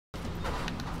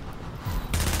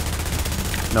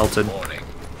melted. Warning.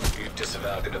 You've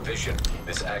disavowed a division.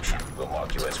 This action will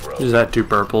mark you as rogue. Is that 2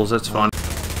 purples? That's fun.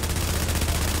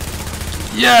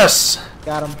 Yes!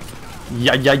 Got him.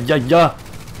 Yeah, yeah, yeah, yeah.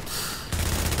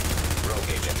 Rogue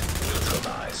agent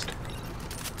neutralized.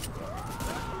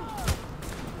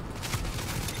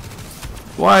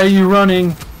 Why are you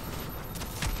running?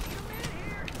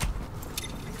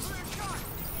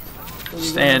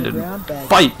 Stand and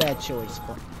fight. Bad choice.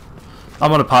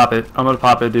 I'm gonna pop it. I'm gonna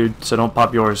pop it, dude. So don't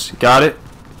pop yours. Got it?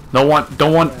 Don't want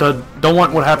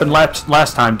what happened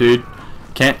last time, dude.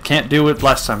 Can't do it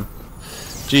last time.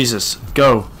 Jesus,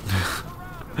 go.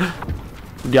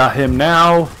 Got him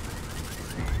now.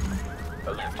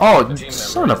 Oh,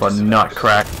 son of a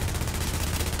nutcrack.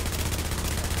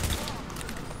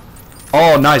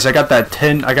 Oh, nice. I got that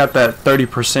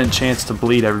 30% chance to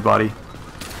bleed everybody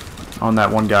on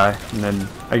that one guy, and then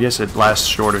I guess it lasts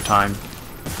shorter time.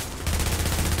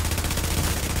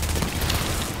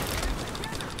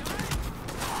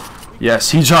 Yes,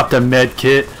 he dropped a med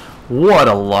kit. What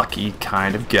a lucky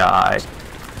kind of guy.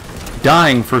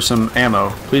 Dying for some ammo.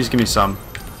 Please give me some.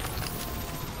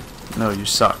 No, you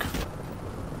suck.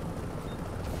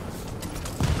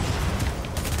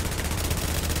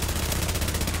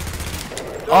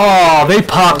 Oh, they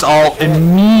popped all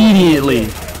immediately.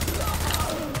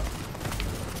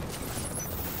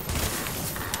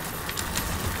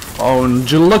 Oh,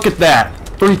 and look at that.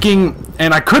 Freaking...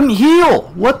 And I couldn't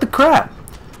heal. What the crap?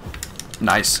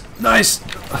 Nice. Nice.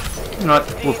 You know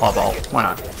what? We'll pop all. Why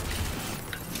not?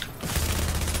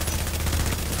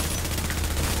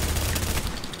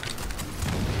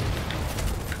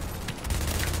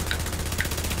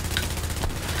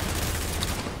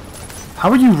 How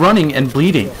are you running and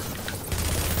bleeding? Run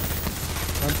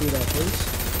through that, please.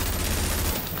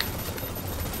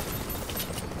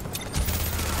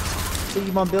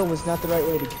 Thinking on Bill was not the right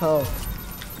way to go.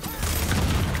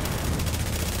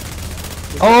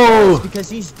 Oh! Because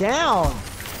he's down.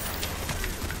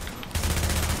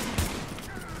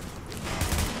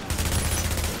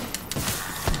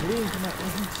 Bleeding from that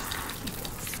one.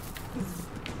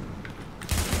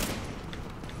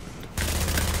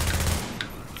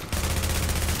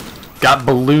 Got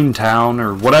Balloon Town,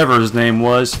 or whatever his name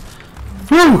was.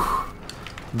 Whew!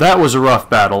 That was a rough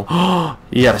battle.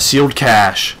 He had a sealed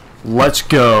cache. Let's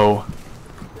go.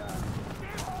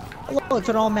 Look,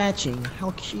 they're all matching.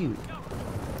 How cute.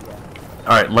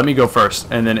 Alright, let me go first.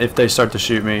 And then if they start to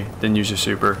shoot me, then use your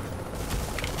super.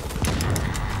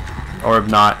 Or if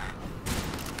not.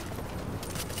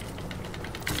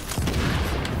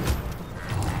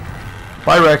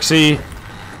 Bye, Rexy.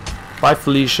 Bye,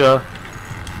 Felicia.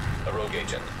 A rogue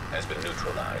agent has been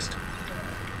neutralized.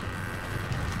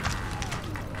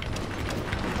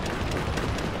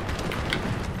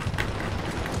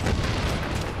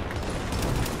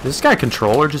 Did this guy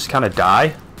controller just kind of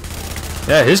die?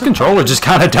 Yeah, his controller just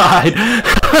kind of died.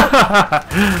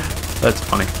 That's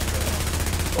funny.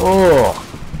 Oh.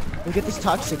 Look at this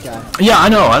toxic guy. Yeah, I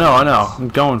know. I'm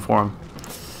going for him.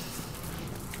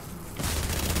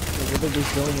 We're the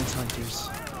resilience hunters.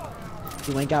 If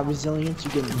you ain't got resilience,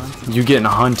 you're getting hunted. You're getting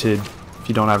hunted if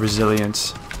you don't have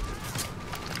resilience.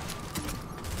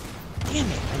 Damn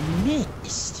it, I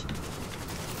missed.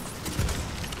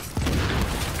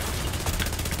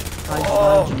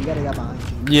 Behind you, you gotta get behind you.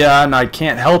 Yeah, and I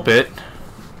can't help it.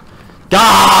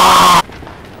 Ah!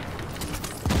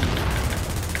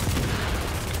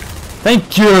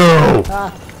 Thank you!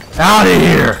 Ah, Out of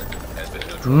here!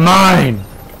 Mine!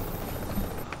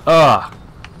 Ugh.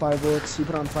 fire bullets, you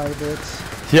put on fire bullets.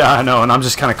 Yeah, I know, and I'm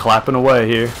just kind of clapping away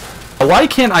here. Why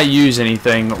can't I use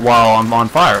anything while I'm on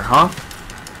fire, huh?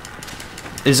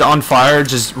 Is on fire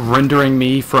just rendering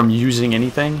me from using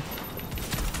anything?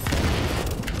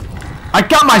 I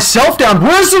got myself down.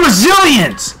 Where's the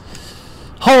resilience?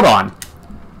 Hold on.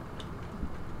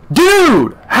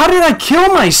 Dude, how did I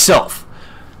kill myself?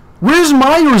 Where's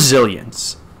my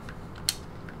resilience?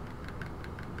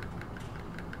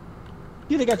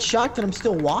 Dude, I got shocked and I'm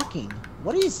still walking.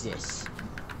 What is this?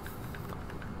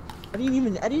 I didn't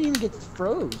even get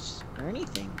froze or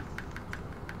anything.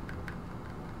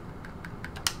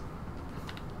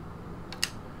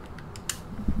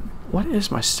 What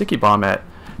is my sticky bomb at?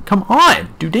 Come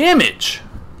on, do damage.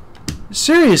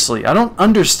 Seriously, I don't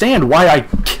understand why I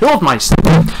killed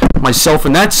myself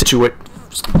in that situation.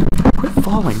 Quit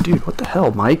falling, dude. What the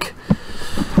hell, Mike?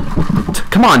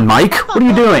 Come on, Mike. What are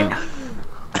you doing?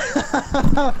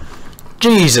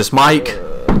 Jesus, Mike.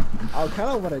 I kind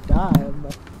of want to die.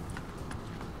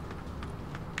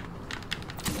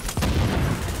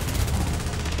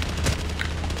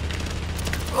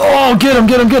 Oh, get him,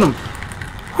 get him, get him.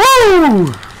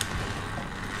 Woo!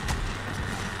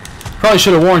 Probably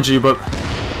should have warned you, but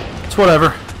it's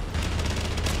whatever.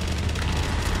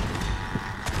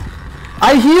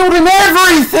 I healed him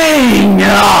everything!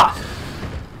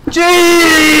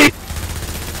 Gee!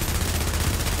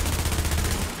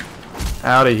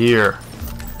 Out of here.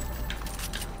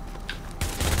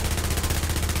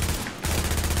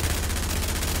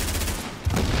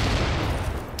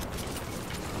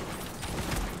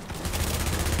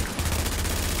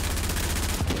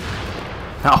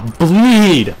 Now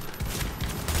bleed!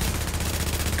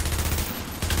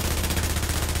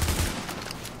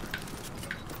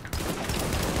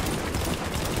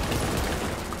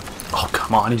 Oh,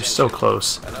 come on, he's so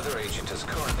close. Another agent is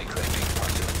currently claiming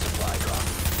ultimate supply drop.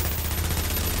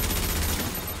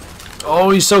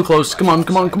 Oh, he's so close. Come on,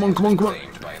 come on, come on, come on, come on.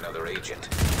 Claimed by another agent.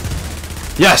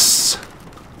 Yes!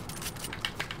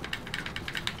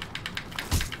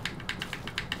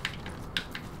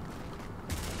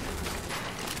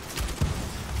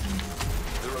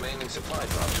 The remaining supply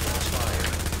drops will expire.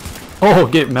 Oh,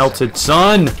 get melted,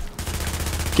 son!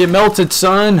 Get melted,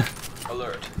 son!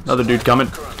 Alert. Another dude coming.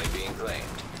 Currently being claimed.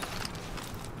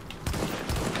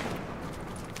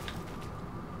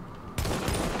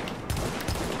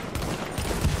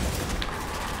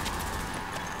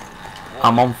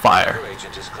 I'm on fire. Another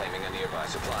agent is claiming a nearby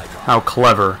supply drop. How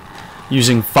clever.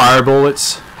 Using fire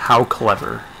bullets. How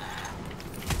clever.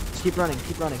 Just keep running,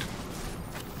 keep running.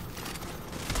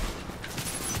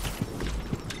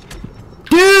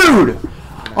 Dude!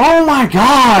 Oh my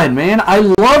god, man. I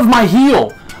love my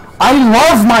heal. I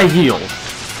love my heal.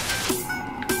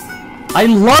 I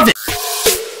love it.